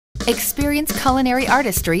Experience culinary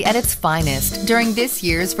artistry at its finest during this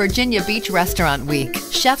year's Virginia Beach Restaurant Week.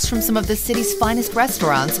 Chefs from some of the city's finest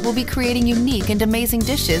restaurants will be creating unique and amazing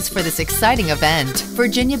dishes for this exciting event.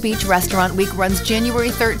 Virginia Beach Restaurant Week runs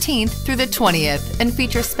January 13th through the 20th and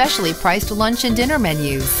features specially priced lunch and dinner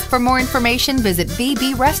menus. For more information, visit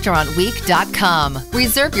vbrestaurantweek.com.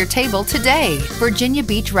 Reserve your table today. Virginia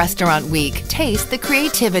Beach Restaurant Week. Taste the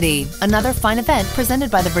creativity. Another fine event presented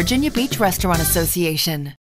by the Virginia Beach Restaurant Association.